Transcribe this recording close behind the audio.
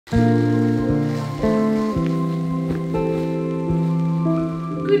Good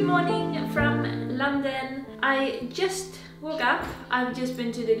morning from London. I just woke up. I've just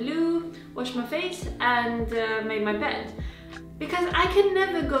been to the loo, washed my face and made my bed. Because I can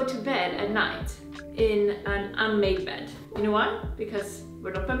never go to bed at night in an unmade bed. You know why? Because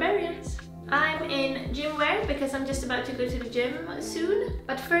we're not barbarians. I'm in gym wear because I'm just about to go to the gym soon.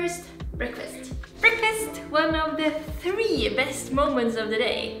 But first, breakfast. Breakfast! One of the 3 best moments of the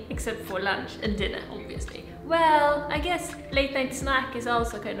day, except for lunch and dinner, obviously. Well, I guess late night snack is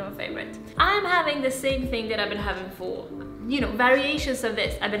also kind of a favorite. I'm having the same thing that I've been having for, you know, variations of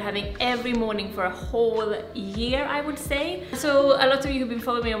this. I've been having every morning for a whole year, I would say. So a lot of you who've been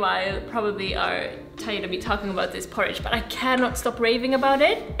following me a while probably are tired of me talking about this porridge, but I cannot stop raving about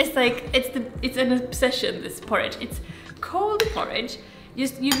it. It's like, it's an obsession, this porridge. It's cold porridge.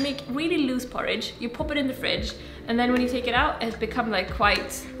 You make really loose porridge, you pop it in the fridge, and then when you take it out, it's become like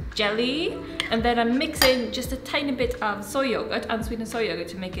quite jelly. And then I'm mixing just a tiny bit of soy yogurt, unsweetened soy yogurt,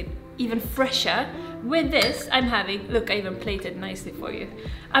 to make it even fresher. With this, I'm having, look, I even plated nicely for you.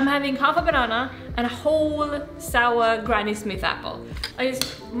 I'm having half a banana and a whole sour Granny Smith apple. I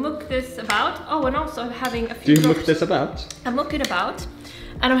just muck this about. Oh, and also I'm having a few drops. Do you muck this about? I'm mucking about.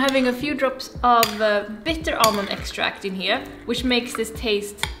 And I'm having a few drops of bitter almond extract in here, which makes this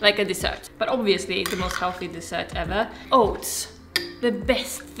taste like a dessert. But obviously the most healthy dessert ever. Oats, the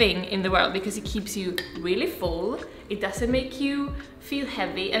best thing in the world because it keeps you really full, it doesn't make you feel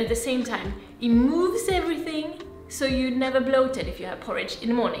heavy, and at the same time it moves everything so you're never bloated if you have porridge in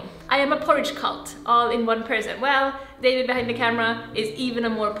the morning. I am a porridge cult, all in one person. Well, David behind the camera is even a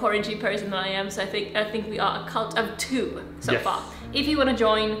more porridgey person than I am, so I think we are a cult of 2 so far. If you want to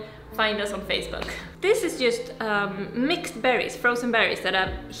join, find us on Facebook. This is just mixed berries, frozen berries that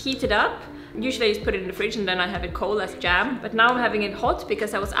I've heated up. Usually I just put it in the fridge and then I have it cold as jam, but now I'm having it hot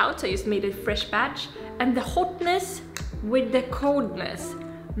because I was out, so I just made a fresh batch. And the hotness with the coldness,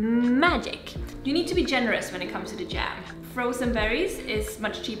 magic. You need to be generous when it comes to the jam. Frozen berries is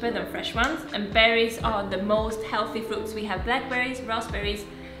much cheaper than fresh ones, and berries are the most healthy fruits. We have blackberries, raspberries,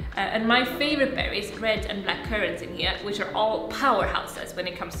 and my favorite berries, red and black currants in here, which are all powerhouses when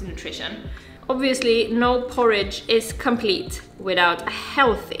it comes to nutrition. Obviously, no porridge is complete without a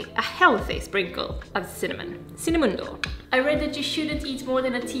healthy sprinkle of cinnamon. Cinnamundo. I read that you shouldn't eat more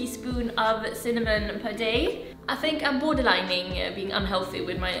than a teaspoon of cinnamon per day. I think I'm borderlining being unhealthy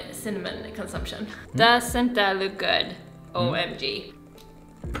with my cinnamon consumption. Doesn't that look good? OMG.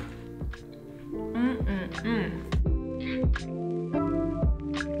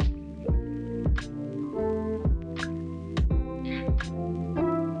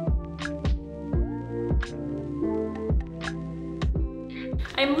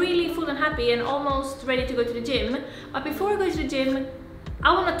 I'm really full and happy and almost ready to go to the gym. But before I go to the gym,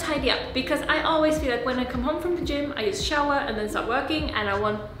 I want to tidy up because I always feel like when I come home from the gym, I just shower and then start working, and I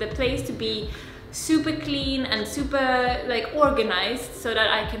want the place to be super clean and super like organized so that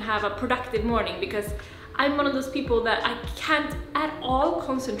I can have a productive morning, because I'm one of those people that I can't at all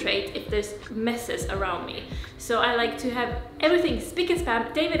concentrate if there's messes around me. So I like to have everything spick and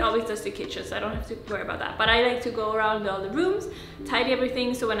span. David always does the kitchen, so I don't have to worry about that. But I like to go around all the rooms, tidy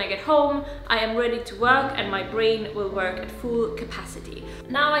everything, so when I get home, I am ready to work and my brain will work at full capacity.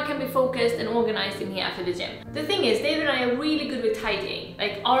 Now I can be focused and organized in here after the gym. The thing is, David and I are really good with tidying.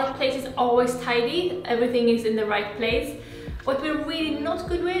 Like, our place is always tidy, everything is in the right place. What we're really not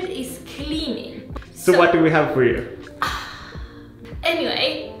good with is cleaning. So what do we have for you?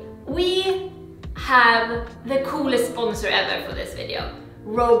 Anyway, we have the coolest sponsor ever for this video,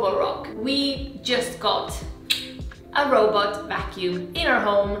 Roborock. We just got a robot vacuum in our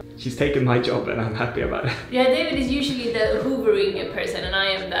home. She's taken my job and I'm happy about it. Yeah, David is usually the hoovering person and I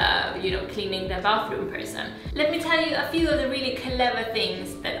am the, you know, cleaning the bathroom person. Let me tell you a few of the really clever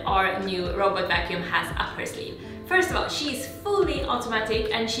things that our new robot vacuum has up her sleeve. First of all, she is fully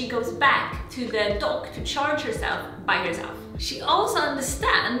automatic and she goes back to the dock to charge herself by herself. She also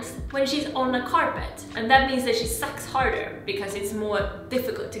understands when she's on a carpet, and that means that she sucks harder because it's more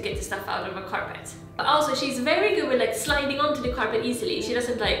difficult to get the stuff out of a carpet. But also she's very good with like sliding onto the carpet easily. She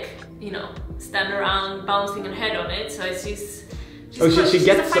doesn't like, you know, stand around bouncing her head on it, so it's just... she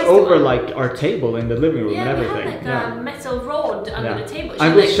gets over like our table in the living room and everything. We have like a metal rod under the table.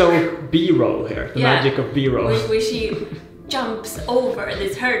 I will show B-roll here, the magic of B-roll. Where she jumps over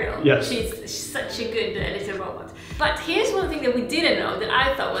this hurdle. Yes. She's such a good little robot. But here's one thing that we didn't know that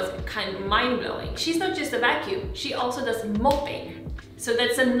I thought was kind of mind-blowing. She's not just a vacuum, she also does mopping. So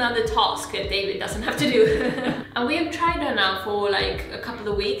that's another task that David doesn't have to do. And we have tried her now for like a couple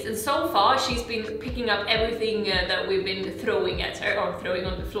of weeks, and so far she's been picking up everything that we've been throwing at her, or throwing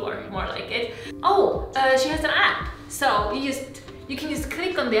on the floor, more like it. Oh, she has an app. So you can just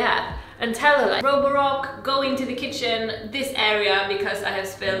click on the app and tell her like, Roborock, go into the kitchen, this area, because I have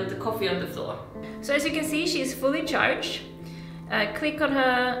spilled the coffee on the floor. So as you can see, she's fully charged. Click on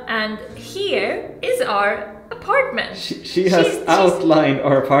her, and here is our apartment. She has outlined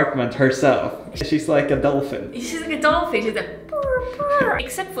our apartment herself. She's like a dolphin. She's like a dolphin. She's like purr, purr.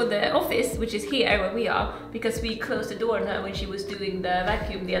 Except for the office, which is here where we are, because we closed the door on her when she was doing the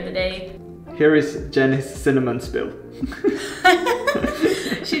vacuum the other day. Here is Jenny's cinnamon spill.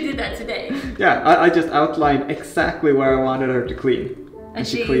 She did that today. Yeah, I just outlined exactly where I wanted her to clean. And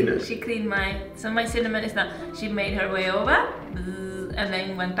she cleaned it. She cleaned my cinnamon is now, she made her way over and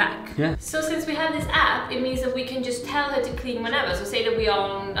then went back. Yeah. So since we have this app, it means that we can just tell her to clean whenever. So say that we are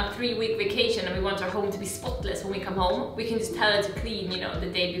on a 3-week vacation and we want our home to be spotless when we come home, we can just tell her to clean, you know, the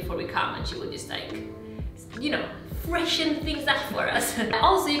day before we come, and she will just like, you know, freshen things up for us.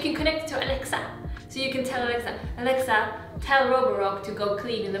 Also, you can connect it to Alexa. So you can tell Alexa, tell Roborock to go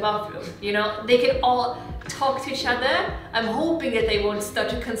clean in the bathroom. You know, they can all talk to each other. I'm hoping that they won't start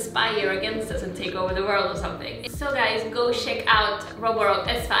to conspire against us and take over the world or something. So guys, go check out Roborock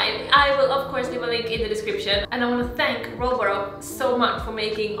S5. I will of course leave a link in the description. And I want to thank Roborock so much for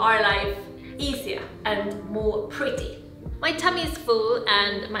making our life easier and more pretty. My tummy is full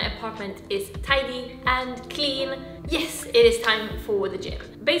and my apartment is tidy and clean. Yes, it is time for the gym.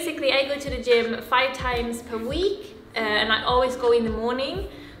 Basically, I go to the gym 5 times per week and I always go in the morning.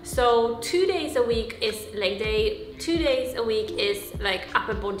 So 2 days a week is leg day, 2 days a week is like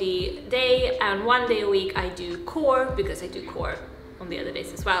upper body day, and 1 day a week I do core, because I do core on the other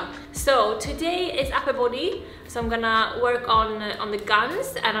days as well. So today is upper body, so I'm gonna work on the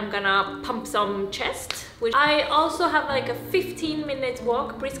guns and I'm gonna pump some chest. Which I also have like a 15-minute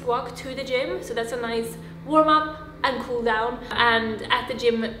walk, brisk walk to the gym, so that's a nice warm up and cool down. And at the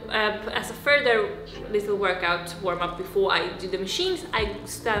gym, as a further little workout warm up before I do the machines, I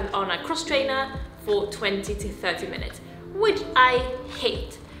stand on a cross trainer for 20 to 30 minutes, which I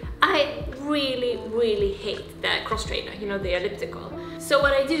hate. I really hate the cross trainer, you know, the elliptical. So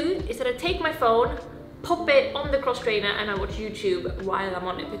what I do is that I take my phone, pop it on the cross trainer, and I watch YouTube while I'm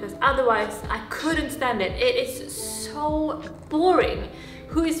on it, because otherwise I couldn't stand it. It is so boring.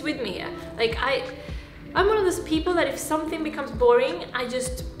 Who is with me here? Like I'm one of those people that if something becomes boring, I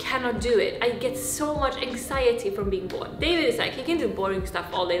just cannot do it. I get so much anxiety from being bored. David is like, he can do boring stuff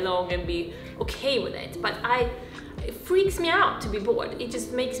all day long and be okay with it, but it freaks me out to be bored. It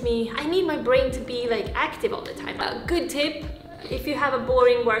just makes me, I need my brain to be like active all the time. A good tip, if you have a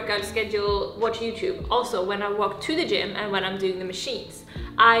boring workout schedule, watch YouTube. Also, when I walk to the gym and when I'm doing the machines,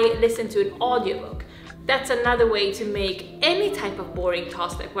 I listen to an audiobook. That's another way to make any type of boring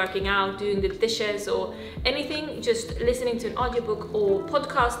task, like working out, doing the dishes or anything. Just listening to an audiobook or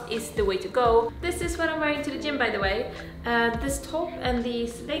podcast is the way to go. This is what I'm wearing to the gym, by the way. This top and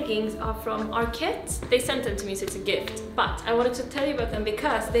these leggings are from Arquette. They sent them to me, so it's a gift. But I wanted to tell you about them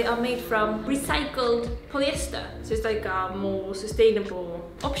because they are made from recycled polyester. So it's like a more sustainable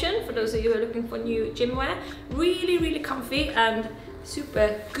option for those of you who are looking for new gym wear. Really comfy and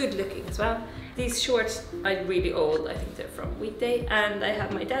super good looking as well. These shorts are really old, I think they're from Weekday, and I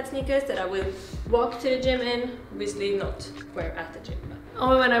have my dad's sneakers that I will walk to the gym in, obviously not wear at the gym.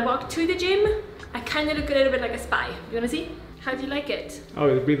 Oh, when I walk to the gym, I kind of look a little bit like a spy. You wanna see? How do you like it? Oh,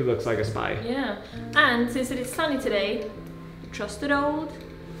 it really looks like a spy. Yeah, and since it is sunny today, trusted old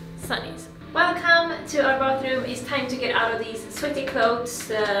sunnies. Welcome to our bathroom. It's time to get out of these sweaty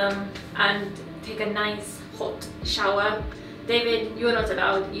clothes and take a nice hot shower. David, you are not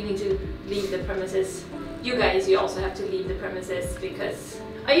allowed. You need to leave the premises. You guys, you also have to leave the premises, because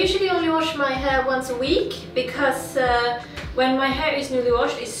I usually only wash my hair once a week, because when my hair is newly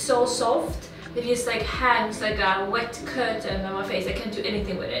washed, it's so soft. It just like hangs like a wet curtain on my face. I can't do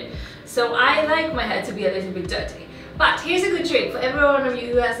anything with it. So I like my hair to be a little bit dirty. But here's a good trick for every one of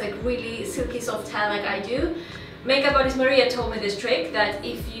you who has like really silky soft hair like I do. Makeup artist Maria told me this trick, that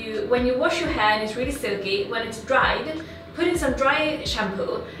when you wash your hair and it's really silky, when it's dried, put in some dry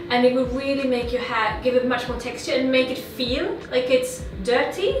shampoo, and it will really make your hair, give it much more texture and make it feel like it's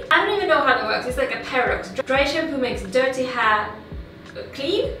dirty. I don't even know how that works. It's like a paradox. Dry shampoo makes dirty hair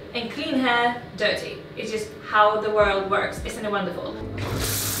clean and clean hair dirty. It's just how the world works. Isn't it wonderful?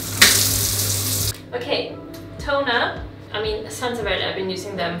 Okay, toner. I mean, Santander, I've been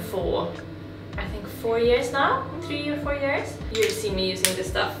using them for I think 4 years now, 3 or 4 years. You've seen me using this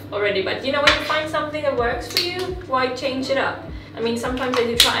stuff already, but you know, when you find something that works for you, why change it up? I mean, sometimes I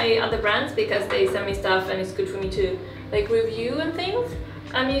do try other brands because they send me stuff and it's good for me to like review and things.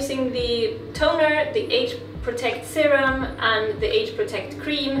 I'm using the toner, the Age Protect serum and the Age Protect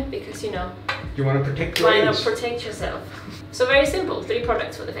cream because, you know, you want to protect your why age. not protect yourself? So very simple, 3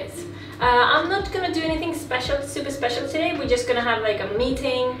 products for the face. I'm not gonna do anything special, super special today. We're just gonna have like a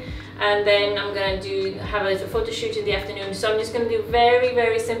meeting and then I'm gonna have a little photo shoot in the afternoon. So I'm just gonna do very,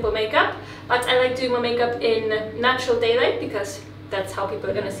 very simple makeup. But I like doing my makeup in natural daylight because that's how people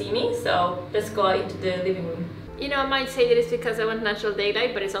are gonna see me. So let's go out into the living room. You know, I might say that it's because I want natural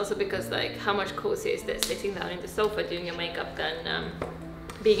daylight, but it's also because like how much cozier is this sitting down in the sofa doing your makeup than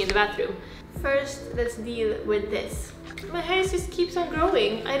being in the bathroom. First, let's deal with this. My hair just keeps on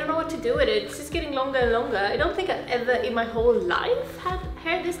growing. I don't know what to do with it. It's just getting longer and longer. I don't think I've ever in my whole life had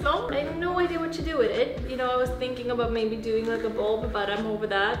hair this long. I have no idea what to do with it. You know, I was thinking about maybe doing like a bob, but I'm over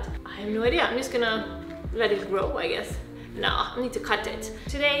that. I have no idea. I'm just gonna let it grow, I guess. No, I need to cut it.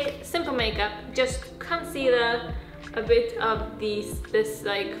 Today, simple makeup, just concealer, a bit of this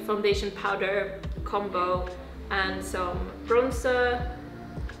like foundation powder combo, and some bronzer,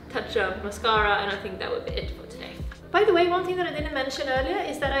 touch of mascara, and I think that would be it for today. By the way, one thing that I didn't mention earlier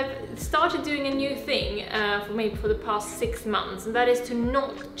is that I've started doing a new thing for the past 6 months, and that is to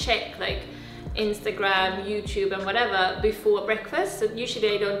not check like Instagram, YouTube and whatever before breakfast. So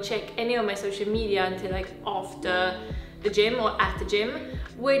usually I don't check any of my social media until like after the gym or at the gym,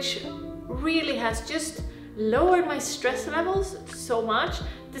 which really has just lowered my stress levels so much.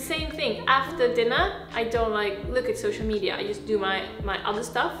 The same thing, after dinner, I don't like look at social media, I just do my other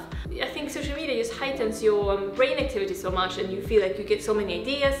stuff. I think social media just heightens your brain activity so much and you feel like you get so many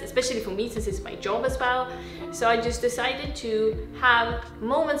ideas, especially for me since it's my job as well. So I just decided to have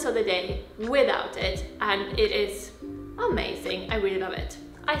moments of the day without it, and it is amazing. I really love it.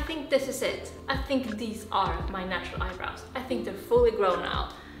 I think this is it. I think these are my natural eyebrows. I think they're fully grown now.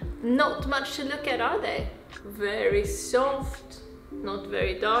 Not much to look at, are they? Very soft. Not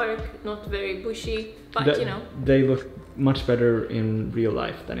very dark, not very bushy, but you know. They look much better in real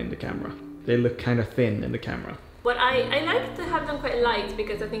life than in the camera. They look kind of thin in the camera. But I like to have them quite light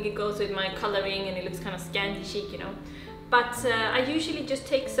because I think it goes with my coloring and it looks kind of Scandi chic, you know. But I usually just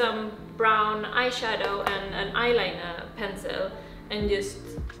take some brown eyeshadow and an eyeliner pencil and just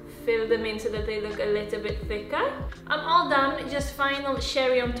fill them in so that they look a little bit thicker. I'm all done, just final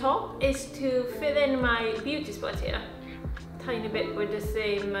cherry on top is to fill in my beauty spot here. Tiny bit with the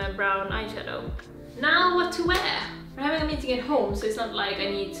same brown eyeshadow. Now what to wear? We're having a meeting at home, so it's not like I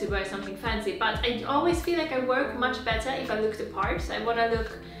need to wear something fancy, but I always feel like I work much better if I look the part. So I want to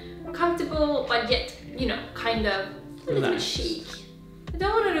look comfortable, but yet, you know, kind of a little bit chic. I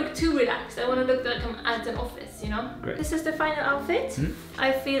don't want to look too relaxed. I want to look like I'm at an office, you know? Great. This is the final outfit.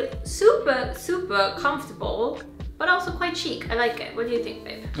 I feel super, super comfortable, but also quite chic. I like it. What do you think,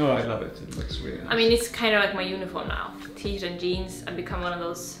 babe? Oh, I love it. It looks really nice. I mean, it's kind of like my uniform now. T-shirt and jeans. I've become one of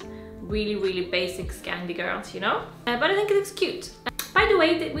those really, really basic Scandi girls, you know? But I think it looks cute. By the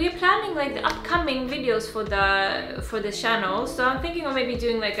way, we are planning like the upcoming videos for the channel. So I'm thinking of maybe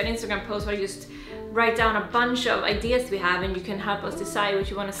doing like an Instagram post where I just write down a bunch of ideas we have and you can help us decide what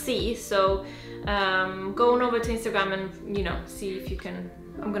you want to see. So go on over to Instagram and, you know, see if you can.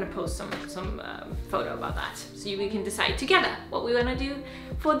 I'm gonna post some photo about that so we can decide together what we want to do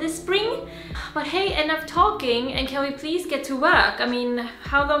for this spring. But hey, enough talking, and can we please get to work? I mean,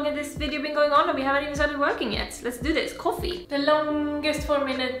 how long has this video been going on and we haven't even started working yet? Let's do this. Coffee. The longest 4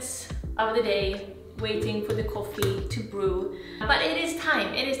 minutes of the day waiting for the coffee to brew. But it is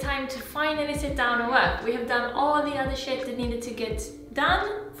time to finally sit down and work. We have done all the other shit that needed to get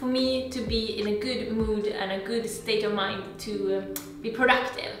done for me to be in a good mood and a good state of mind to be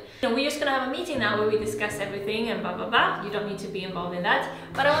productive. You know, we're just gonna have a meeting now where we discuss everything and blah blah blah. You don't need to be involved in that,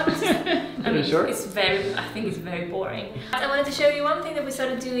 but I wanted to. I mean, sure? I think it's very boring. But I wanted to show you one thing that we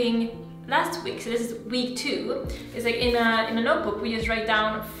started doing last week. So this is week 2. It's like in a notebook we just write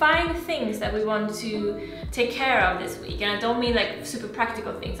down 5 things that we want to take care of this week, and I don't mean like super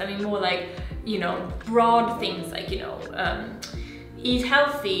practical things. I mean more like, you know, broad things like, you know, eat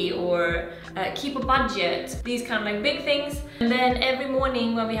healthy or keep a budget, these kind of like big things. And then every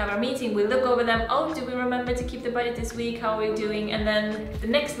morning when we have our meeting, we look over them. Oh, do we remember to keep the budget this week? How are we doing? And then the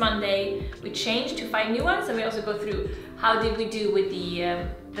next Monday we change to 5 new ones, and we also go through how did we do with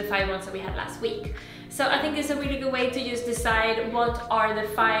the 5 ones that we had last week. So I think it's a really good way to just decide what are the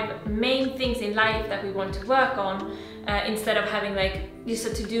 5 main things in life that we want to work on, instead of having like just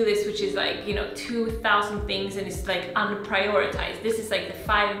a to-do list which is like, you know, 2,000 things and it's like unprioritized. This is like the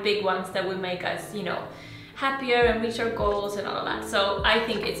 5 big ones that will make us, you know, happier and reach our goals and all of that. So I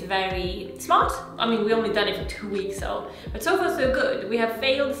think it's very smart. I mean, we only done it for 2 weeks, but so far so good. We have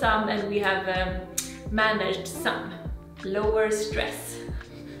failed some and we have managed some. Lower stress.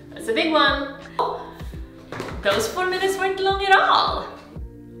 That's a big one. Oh, those 4 minutes weren't long at all.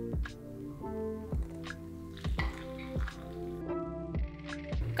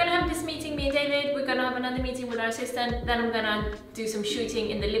 We're gonna have this meeting, me and David. We're gonna have another meeting with our assistant. Then I'm gonna do some shooting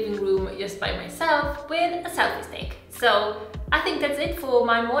in the living room just by myself with a selfie stick. So I think that's it for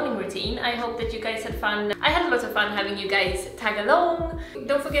my morning routine. I hope that you guys had fun. I had a lot of fun having you guys tag along.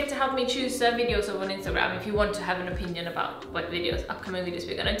 Don't forget to help me choose videos over on Instagram if you want to have an opinion about what videos, upcoming videos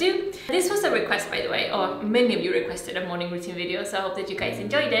we're gonna do. This was a request, by the way, or many of you requested a morning routine video, so I hope that you guys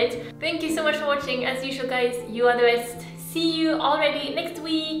enjoyed it. Thank you so much for watching. As usual, guys, you are the best. See you already next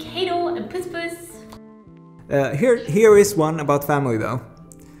week. Hey do and puss puss. Here is one about family though.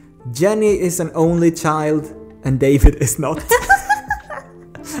 Jenny is an only child and David is not.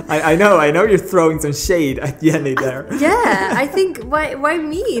 I know you're throwing some shade at Jenny there. Yeah, I think why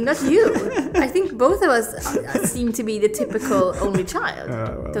me, not you? I think both of us seem to be the typical only child,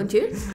 Well. don't you?